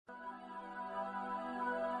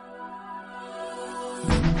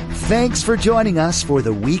Thanks for joining us for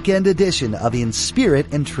the weekend edition of In Spirit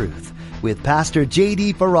and Truth with Pastor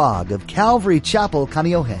J.D. Farag of Calvary Chapel,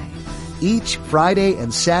 Kaneohe. Each Friday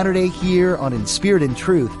and Saturday here on In Spirit and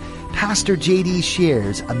Truth, Pastor J.D.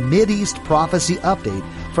 shares a Mideast prophecy update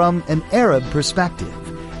from an Arab perspective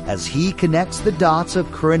as he connects the dots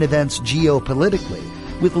of current events geopolitically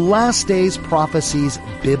with last days prophecies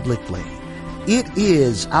biblically. It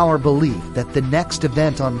is our belief that the next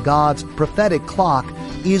event on God's prophetic clock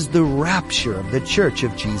is the rapture of the Church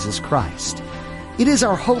of Jesus Christ. It is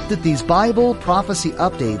our hope that these Bible prophecy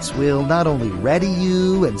updates will not only ready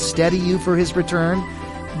you and steady you for His return,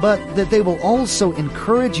 but that they will also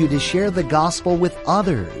encourage you to share the gospel with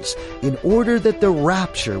others in order that the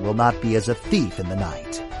rapture will not be as a thief in the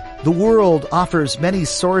night. The world offers many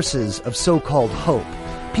sources of so-called hope.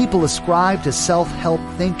 People ascribe to self-help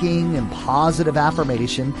thinking and positive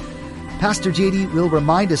affirmation. Pastor J.D. will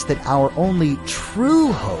remind us that our only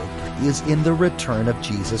true hope is in the return of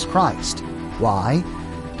Jesus Christ. Why?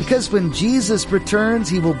 Because when Jesus returns,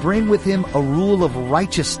 He will bring with Him a rule of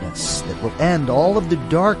righteousness that will end all of the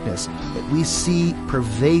darkness that we see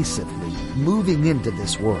pervasively moving into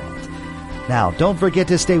this world. Now, don't forget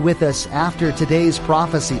to stay with us after today's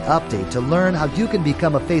prophecy update to learn how you can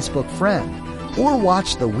become a Facebook friend or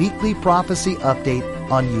watch the weekly prophecy update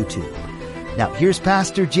on YouTube. Now, here's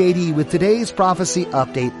Pastor J.D. with today's prophecy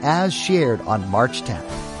update as shared on March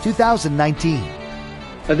 10th, 2019.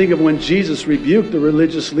 I think of when Jesus rebuked the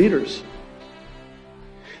religious leaders.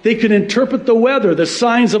 They could interpret the weather, the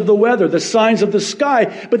signs of the weather, the signs of the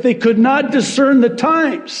sky, but they could not discern the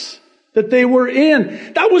times that they were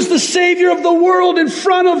in. That was the Savior of the world in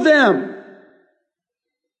front of them.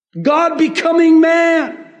 God becoming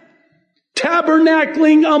man,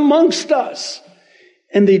 tabernacling amongst us.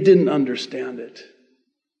 And they didn't understand it.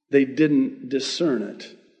 They didn't discern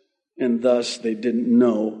it. And thus they didn't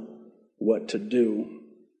know what to do.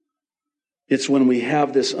 It's when we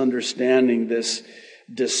have this understanding, this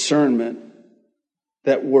discernment,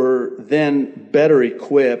 that we're then better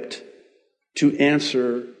equipped to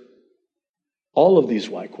answer all of these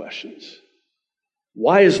why questions.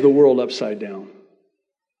 Why is the world upside down?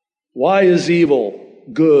 Why is evil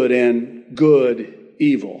good and good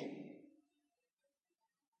evil?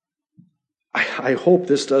 I hope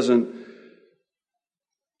this doesn't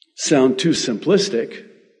sound too simplistic,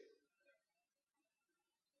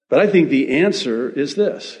 but I think the answer is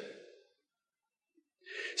this.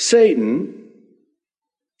 Satan,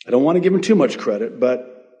 I don't want to give him too much credit,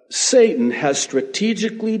 but Satan has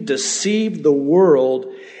strategically deceived the world,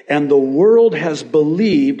 and the world has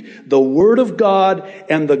believed the Word of God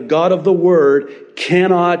and the God of the Word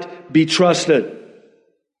cannot be trusted.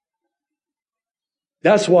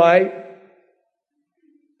 That's why,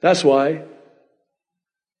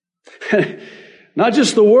 not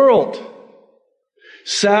just the world,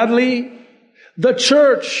 sadly, the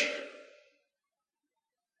church.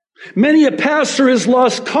 Many a pastor has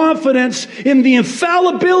lost confidence in the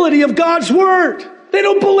infallibility of God's Word. They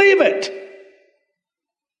don't believe it.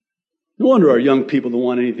 No wonder our young people don't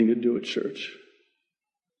want anything to do with church.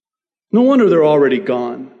 No wonder they're already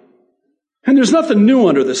gone. And there's nothing new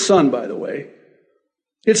under the sun, by the way.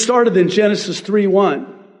 It started in Genesis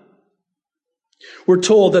 3:1. We're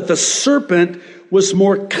told that the serpent was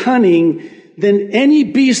more cunning than any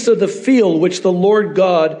beast of the field which the Lord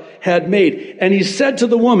God had made. And he said to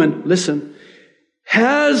the woman, listen,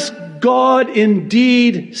 has God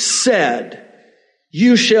indeed said,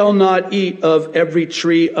 you shall not eat of every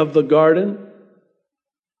tree of the garden?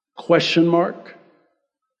 Question mark.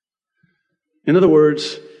 In other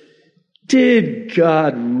words, did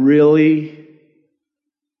God really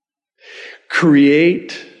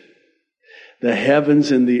create the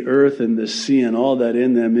heavens and the earth and the sea and all that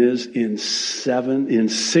in them is in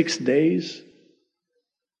 6 days?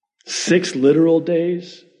 6 literal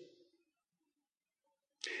days?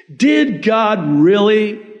 Did God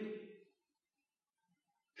really?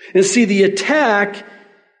 And see, the attack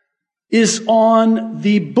is on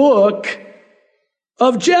the book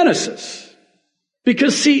of Genesis.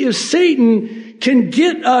 Because see, if Satan can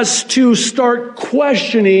get us to start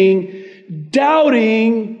questioning,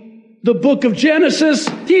 doubting the book of Genesis,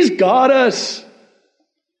 he's got us.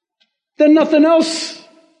 Then nothing else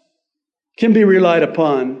can be relied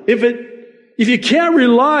upon. If you can't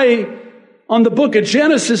rely on the book of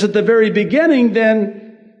Genesis at the very beginning,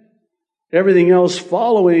 then everything else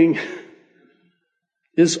following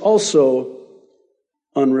is also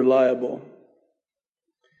unreliable.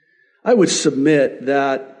 I would submit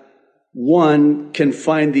that one can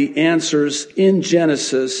find the answers in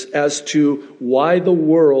Genesis as to why the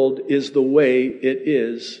world is the way it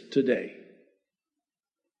is today.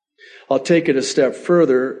 I'll take it a step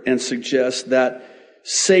further and suggest that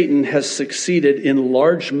Satan has succeeded in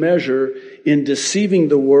large measure in deceiving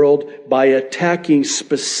the world by attacking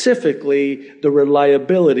specifically the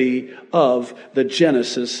reliability of the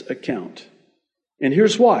Genesis account. And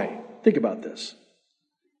here's why. Think about this.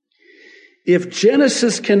 If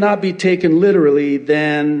Genesis cannot be taken literally,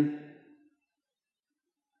 then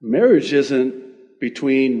marriage isn't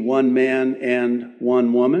between one man and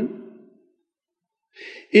one woman.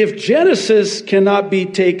 If Genesis cannot be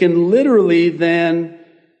taken literally, then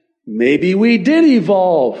maybe we did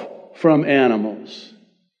evolve from animals.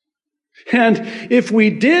 And if we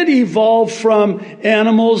did evolve from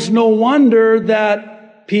animals, no wonder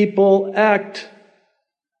that people act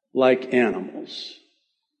like animals.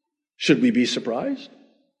 Should we be surprised?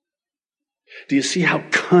 Do you see how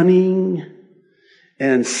cunning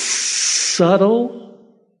and subtle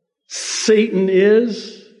Satan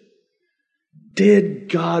is? Did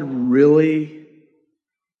God really?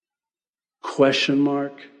 Question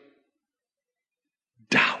mark.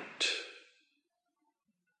 Doubt.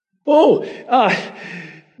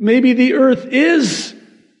 Maybe the earth is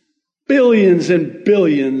billions and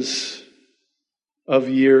billions of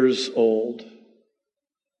years old.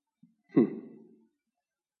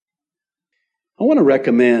 I want to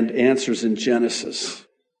recommend Answers in Genesis.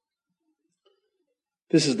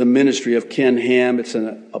 This is the ministry of Ken Ham. It's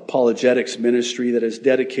an apologetics ministry that is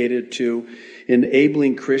dedicated to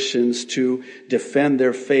enabling Christians to defend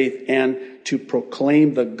their faith and to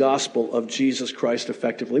proclaim the gospel of Jesus Christ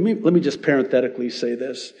effectively. Let me just parenthetically say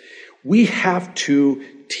this. We have to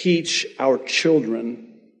teach our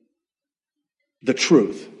children the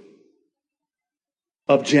truth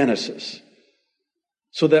of Genesis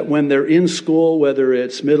so that when they're in school, whether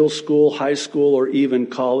it's middle school, high school, or even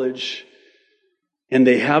college, and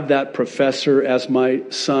they have that professor, as my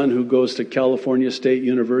son who goes to California State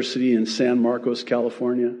University in San Marcos,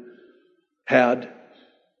 California, had,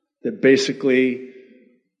 that basically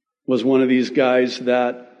was one of these guys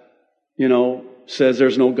that, says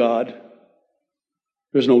there's no God.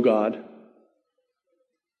 There's no God.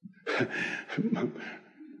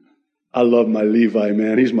 I love my Levi,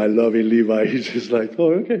 man. He's my lovey Levi. He's just like,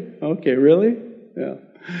 okay, really? Yeah.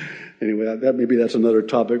 Anyway, maybe that's another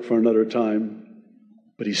topic for another time.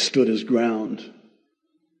 But he stood his ground.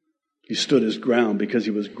 He stood his ground because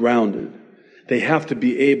he was grounded. They have to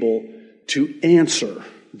be able to answer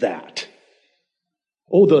that.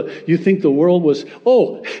 You think the world was,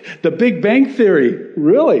 the Big Bang Theory.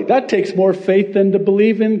 Really? That takes more faith than to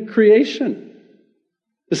believe in creation.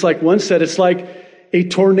 It's like one said, it's like a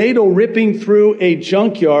tornado ripping through a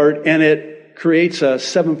junkyard and it creates a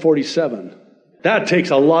 747. That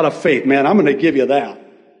takes a lot of faith, man. I'm going to give you that.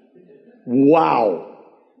 Wow.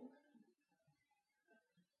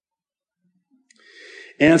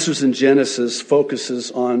 Answers in Genesis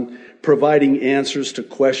focuses on providing answers to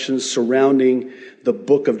questions surrounding the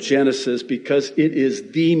book of Genesis because it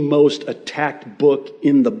is the most attacked book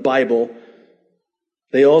in the Bible.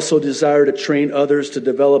 They also desire to train others to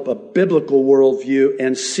develop a biblical worldview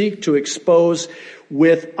and seek to expose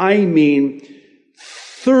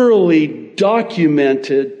thoroughly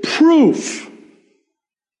documented proof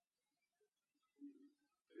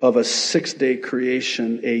of a 6-day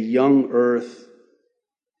creation, a young earth.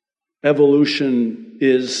 Evolution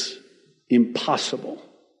is impossible.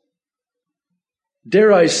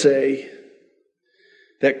 Dare I say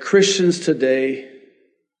that Christians today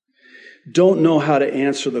don't know how to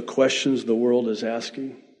answer the questions the world is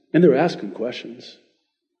asking. And they're asking questions.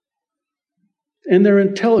 And they're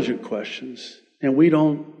intelligent questions. And we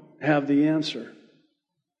don't have the answer.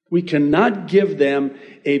 We cannot give them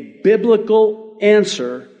a biblical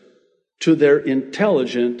answer to their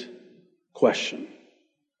intelligent question.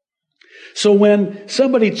 So when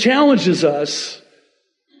somebody challenges us,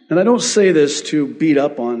 and I don't say this to beat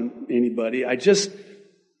up on anybody,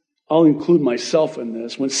 I'll include myself in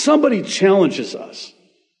this. When somebody challenges us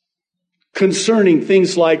concerning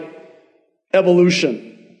things like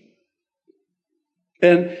evolution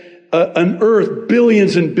and an earth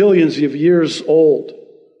billions and billions of years old.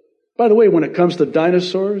 By the way, when it comes to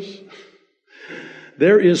dinosaurs,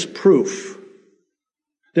 there is proof.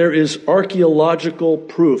 There is archaeological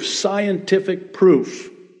proof, scientific proof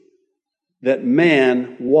that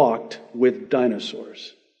man walked with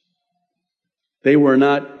dinosaurs. They were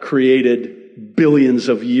not created billions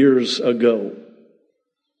of years ago.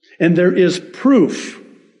 And there is proof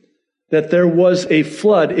that there was a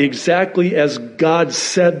flood exactly as God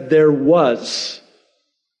said there was.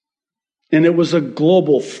 And it was a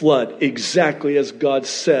global flood exactly as God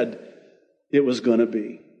said it was going to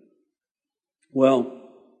be. Well,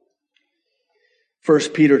 1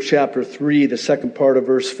 Peter chapter 3, the second part of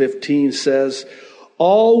verse 15 says,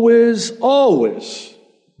 always, always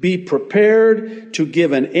be prepared to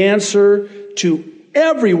give an answer to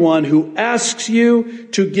everyone who asks you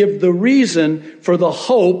to give the reason for the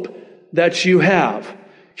hope that you have.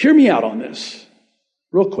 Hear me out on this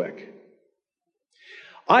real quick.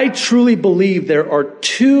 I truly believe there are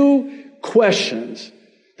two questions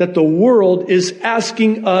that the world is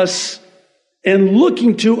asking us and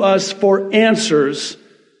looking to us for answers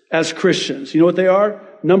as Christians. You know what they are?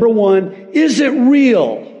 Number one, is it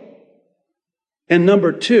real? And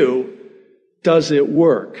number two, does it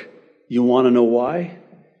work? You want to know why?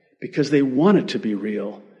 Because they want it to be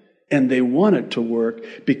real and they want it to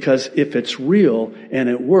work, because if it's real and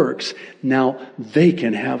it works, now they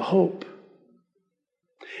can have hope.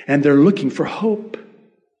 And they're looking for hope.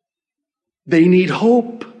 They need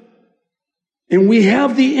hope. And we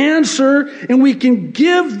have the answer, and we can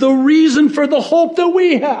give the reason for the hope that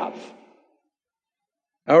we have.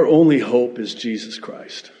 Our only hope is Jesus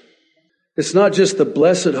Christ. It's not just the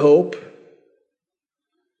blessed hope.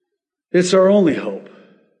 It's our only hope.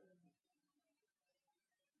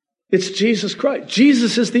 It's Jesus Christ.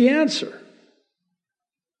 Jesus is the answer.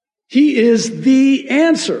 He is the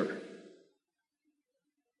answer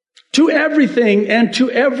to everything and to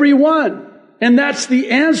everyone. And that's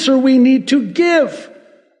the answer we need to give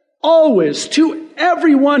always to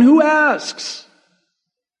everyone who asks.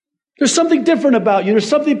 There's something different about you. There's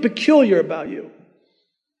something peculiar about you.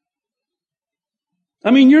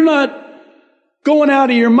 I mean, you're not going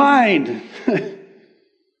out of your mind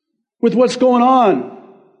with what's going on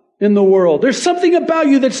in the world. There's something about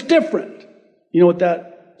you that's different. You know what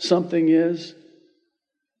that something is?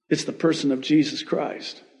 It's the person of Jesus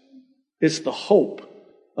Christ. It's the hope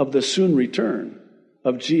of the soon return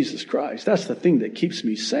of Jesus Christ. That's the thing that keeps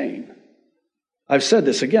me sane. I've said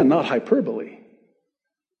this again, not hyperbole.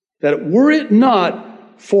 That were it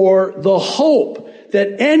not for the hope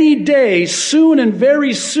that any day, soon and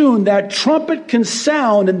very soon, that trumpet can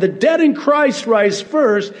sound and the dead in Christ rise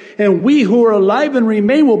first, and we who are alive and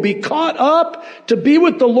remain will be caught up to be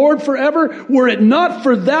with the Lord forever. Were it not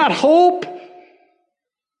for that hope,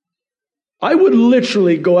 I would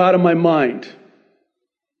literally go out of my mind.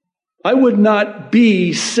 I would not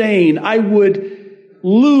be sane. I would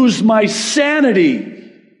lose my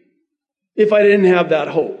sanity if I didn't have that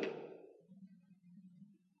hope.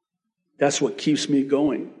 That's what keeps me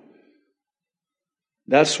going.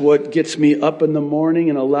 That's what gets me up in the morning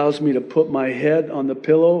and allows me to put my head on the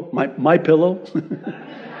pillow, my pillow.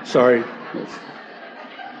 Sorry.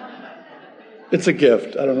 It's a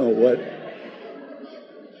gift. I don't know what.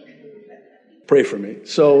 Pray for me.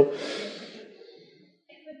 So,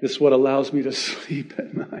 it's what allows me to sleep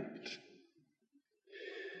at night.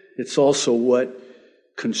 It's also what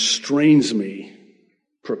constrains me,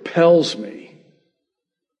 propels me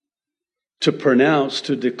to pronounce,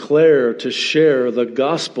 to declare, to share the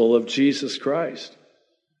gospel of Jesus Christ.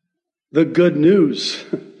 The good news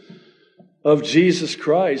of Jesus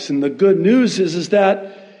Christ. And the good news is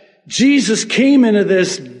that Jesus came into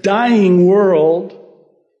this dying world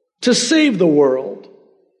to save the world.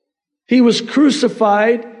 He was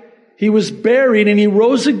crucified, he was buried, and he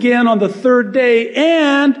rose again on the third day,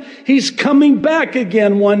 and he's coming back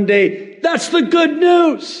again one day. That's the good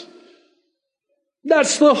news.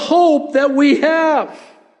 That's the hope that we have.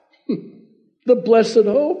 The blessed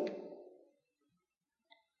hope.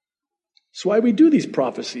 That's why we do these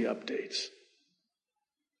prophecy updates.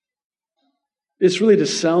 It's really to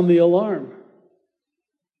sound the alarm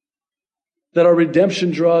that our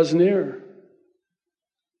redemption draws near.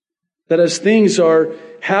 That as things are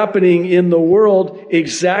happening in the world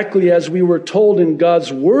exactly as we were told in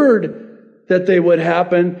God's word that they would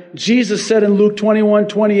happen, Jesus said in Luke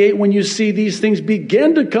 21:28, when you see these things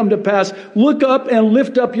begin to come to pass, look up and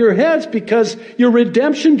lift up your heads because your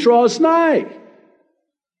redemption draws nigh.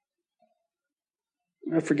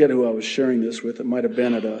 I forget who I was sharing this with. It might have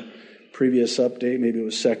been at a previous update. Maybe it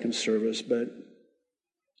was second service, but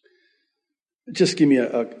just give me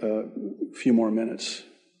a few more minutes.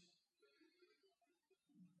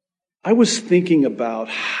 I was thinking about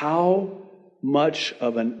how much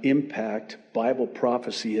of an impact Bible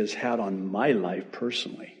prophecy has had on my life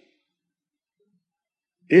personally.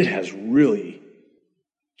 It has really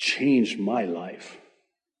changed my life,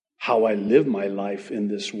 how I live my life in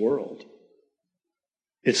this world.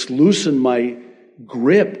 It's loosened my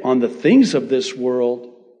grip on the things of this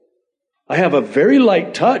world. I have a very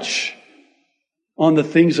light touch on the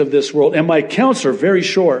things of this world, and my counts are very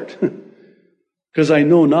short. Because I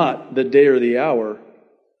know not the day or the hour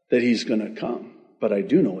that he's going to come. But I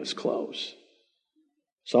do know it's close.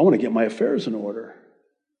 So I want to get my affairs in order.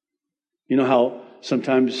 You know how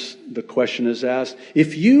sometimes the question is asked,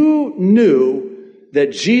 if you knew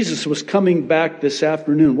that Jesus was coming back this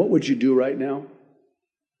afternoon, what would you do right now?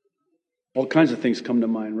 All kinds of things come to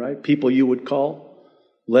mind, right? People you would call,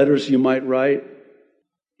 letters you might write,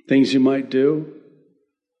 things you might do.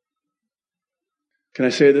 Can I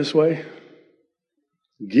say it this way?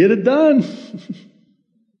 Get it done.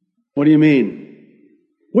 What do you mean?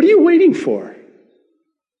 What are you waiting for?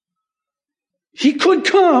 He could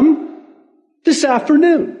come this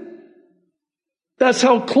afternoon. That's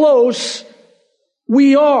how close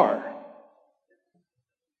we are.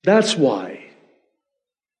 That's why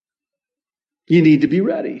you need to be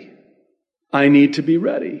ready. I need to be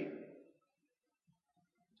ready.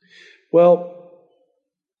 Well,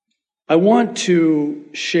 I want to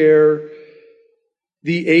share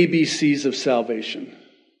the ABCs of salvation,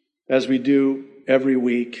 as we do every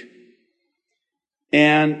week.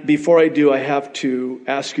 And before I do, I have to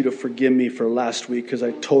ask you to forgive me for last week because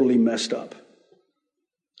I totally messed up.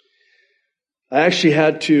 I actually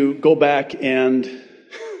had to go back and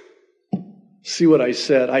see what I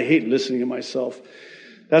said. I hate listening to myself.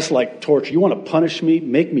 That's like torture. You want to punish me?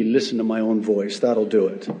 Make me listen to my own voice. That'll do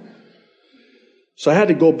it. So I had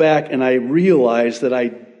to go back, and I realized that I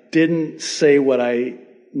didn't say what I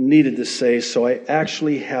needed to say, so I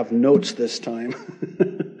actually have notes this time.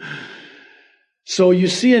 So you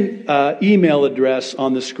see an email address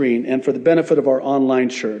on the screen, and for the benefit of our online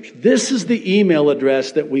church, this is the email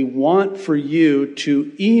address that we want for you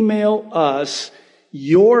to email us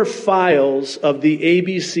your files of the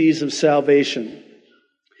ABCs of salvation.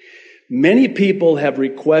 Many people have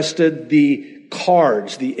requested the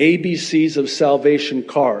cards, the ABCs of salvation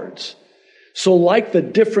cards. So like the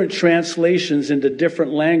different translations into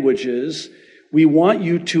different languages, we want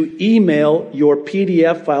you to email your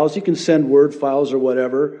PDF files. You can send Word files or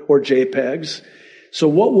whatever, or JPEGs. So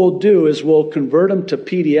what we'll do is we'll convert them to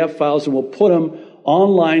PDF files and we'll put them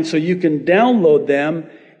online so you can download them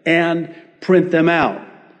and print them out.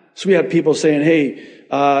 So we have people saying, hey,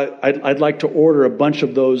 I'd like to order a bunch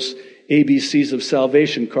of those ABCs of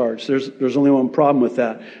salvation cards. There's only one problem with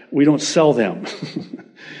that. We don't sell them.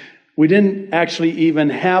 We didn't actually even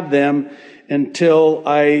have them until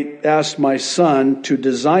I asked my son to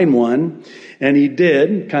design one, and he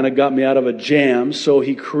did, kind of got me out of a jam. So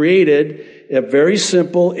he created a very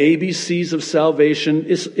simple ABCs of salvation.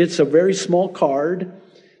 It's a very small card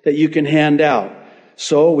that you can hand out.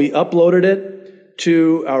 So we uploaded it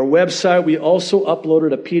to our website. We also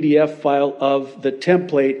uploaded a PDF file of the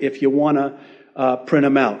template if you want to print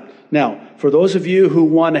them out. Now, for those of you who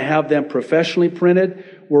want to have them professionally printed,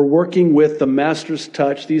 we're working with the Master's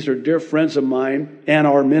Touch. These are dear friends of mine and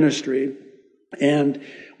our ministry. And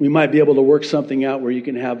we might be able to work something out where you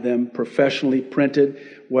can have them professionally printed,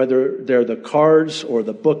 whether they're the cards or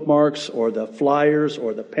the bookmarks or the flyers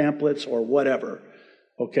or the pamphlets or whatever.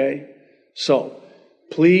 Okay? So,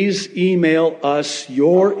 please email us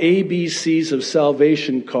your ABCs of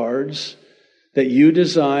salvation cards that you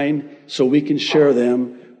design so we can share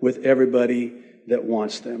them with everybody that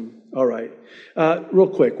wants them. All right. Real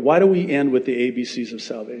quick, why do we end with the ABCs of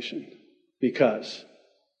salvation? Because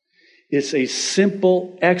it's a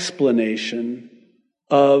simple explanation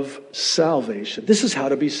of salvation. This is how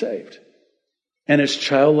to be saved. And it's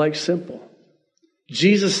childlike simple.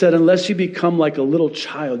 Jesus said, unless you become like a little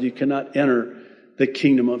child, you cannot enter the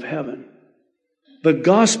kingdom of heaven. The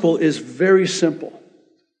gospel is very simple.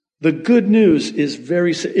 The good news is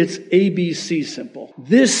it's ABC simple.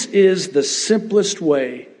 This is the simplest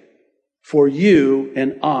way for you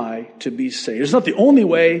and I to be saved. It's not the only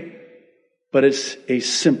way, but it's a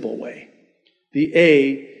simple way. The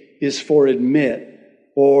A is for admit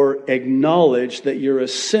or acknowledge that you're a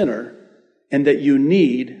sinner and that you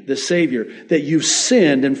need the Savior, that you've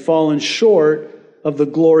sinned and fallen short of the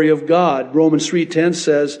glory of God. Romans 3:10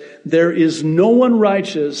 says, there is no one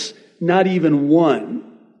righteous, not even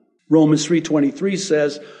one. Romans 3:23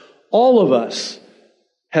 says, all of us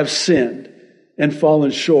have sinned and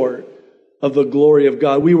fallen short of the glory of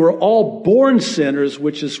God. We were all born sinners,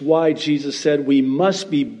 which is why Jesus said we must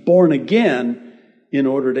be born again in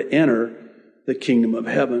order to enter the kingdom of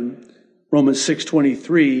heaven. Romans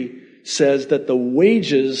 6:23 says that the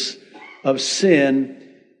wages of sin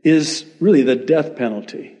is really the death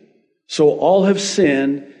penalty. So all have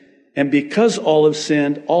sinned, and because all have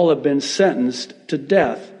sinned, all have been sentenced to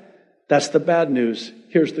death. That's the bad news.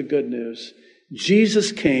 Here's the good news.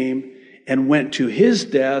 Jesus came and went to his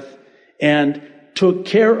death and took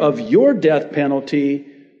care of your death penalty,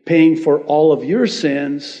 paying for all of your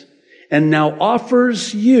sins, and now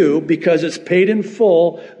offers you, because it's paid in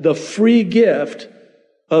full, the free gift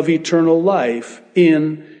of eternal life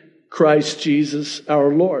in Christ Jesus our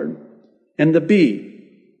Lord. And the B,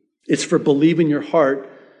 it's for believe in your heart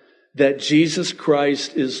that Jesus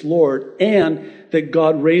Christ is Lord and that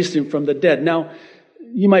God raised him from the dead. Now,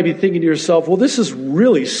 you might be thinking to yourself, well, this is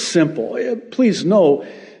really simple. Please know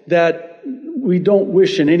that we don't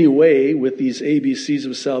wish in any way with these ABCs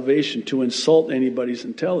of salvation to insult anybody's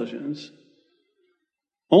intelligence.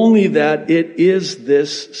 Only that it is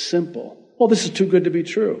this simple. Well, this is too good to be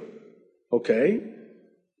true. Okay.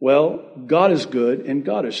 Well, God is good and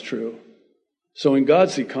God is true. So in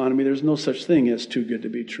God's economy, there's no such thing as too good to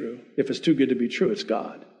be true. If it's too good to be true, it's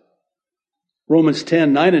God. Romans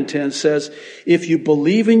 10:9 and 10 says, if you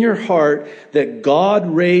believe in your heart that God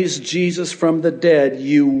raised Jesus from the dead,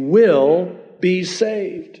 you will be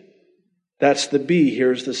saved. That's the B.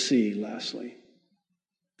 Here's the C, lastly.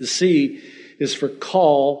 The C is for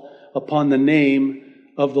call upon the name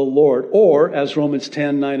of the Lord. Or, as Romans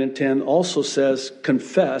 10:9 and 10 also says,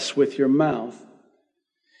 confess with your mouth.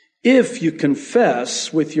 If you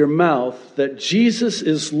confess with your mouth that Jesus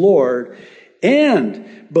is Lord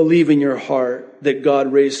and believe in your heart that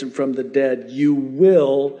God raised him from the dead, you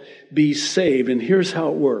will be saved. And here's how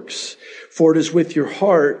it works. For it is with your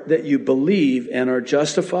heart that you believe and are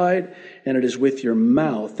justified, and it is with your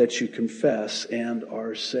mouth that you confess and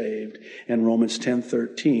are saved. And Romans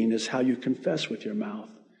 10:13 is how you confess with your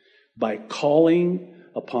mouth. By calling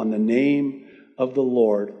upon the name of the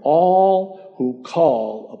Lord. All who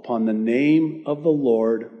call upon the name of the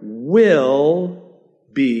Lord will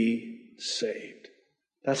be saved.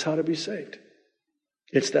 That's how to be saved.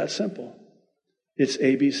 It's that simple. It's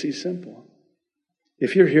ABC simple.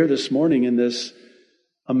 If you're here this morning in this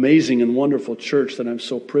amazing and wonderful church that I'm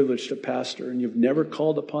so privileged to pastor, and you've never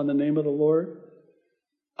called upon the name of the Lord,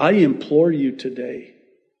 I implore you today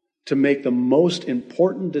to make the most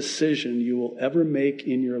important decision you will ever make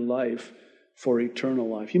in your life for eternal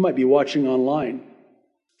life. You might be watching online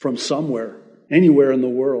from somewhere, anywhere in the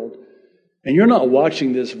world, and you're not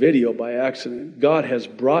watching this video by accident. God has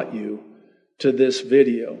brought you to this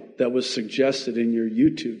video that was suggested in your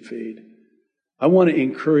YouTube feed. I want to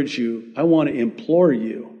encourage you, I want to implore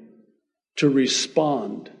you to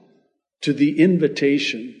respond to the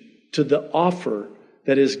invitation, to the offer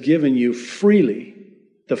that is given you freely,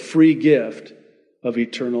 the free gift of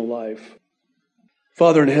eternal life.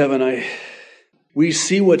 Father in heaven, we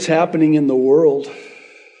see what's happening in the world,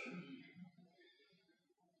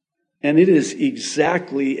 and it is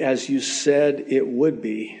exactly as you said it would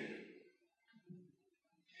be.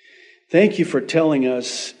 Thank you for telling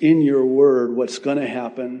us in your word what's going to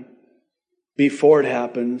happen before it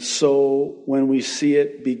happens, so when we see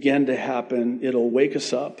it begin to happen, it'll wake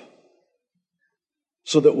us up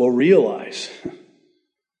so that we'll realize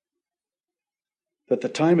that the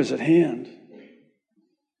time is at hand.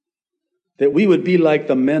 That we would be like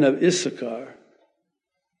the men of Issachar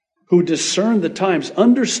who discerned the times,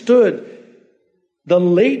 understood the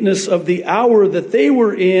lateness of the hour that they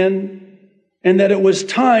were in, and that it was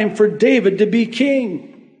time for David to be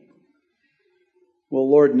king. Well,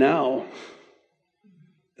 Lord, now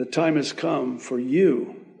the time has come for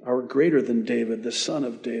you, our greater than David, the son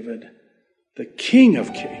of David, the King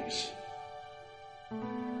of Kings,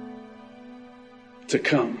 to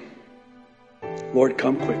come. Lord,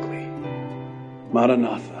 come quickly.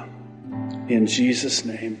 Maranatha. In Jesus'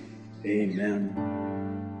 name, amen.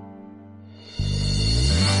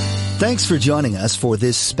 Thanks for joining us for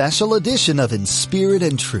this special edition of In Spirit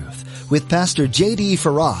and Truth with Pastor J.D.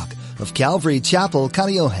 Farag of Calvary Chapel,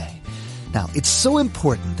 Kaneohe. Now, it's so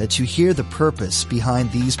important that you hear the purpose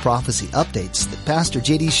behind these prophecy updates that Pastor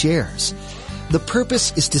J.D. shares. The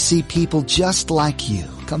purpose is to see people just like you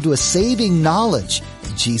come to a saving knowledge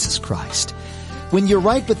of Jesus Christ. When you're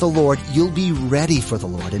right with the Lord, you'll be ready for the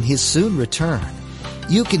Lord and His soon return.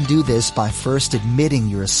 You can do this by first admitting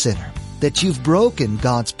you're a sinner, that you've broken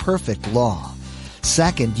God's perfect law.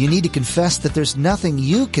 Second, you need to confess that there's nothing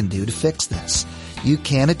you can do to fix this. You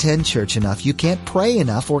can't attend church enough, you can't pray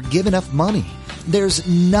enough, or give enough money. There's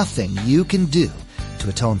nothing you can do to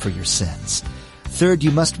atone for your sins. Third,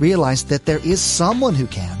 you must realize that there is someone who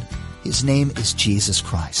can. His name is Jesus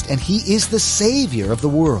Christ, and He is the Savior of the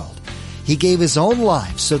world. He gave His own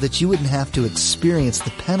life so that you wouldn't have to experience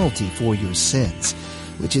the penalty for your sins,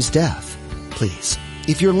 which is death. Please,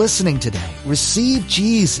 if you're listening today, receive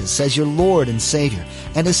Jesus as your Lord and Savior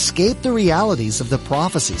and escape the realities of the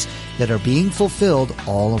prophecies that are being fulfilled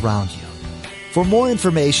all around you. For more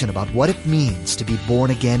information about what it means to be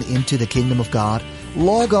born again into the kingdom of God,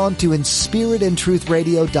 log on to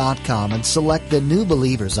inspiritandtruthradio.com and select the New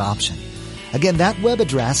Believers option. Again, that web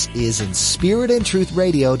address is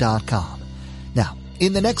inspiritandtruthradio.com. Now,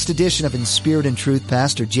 In the next edition of In Spirit and Truth,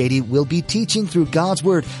 Pastor JD will be teaching through God's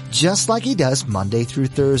Word just like he does Monday through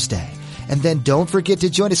Thursday. And then don't forget to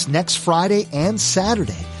join us next Friday and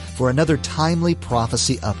Saturday for another timely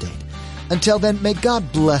prophecy update. Until then, may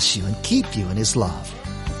God bless you and keep you in his love.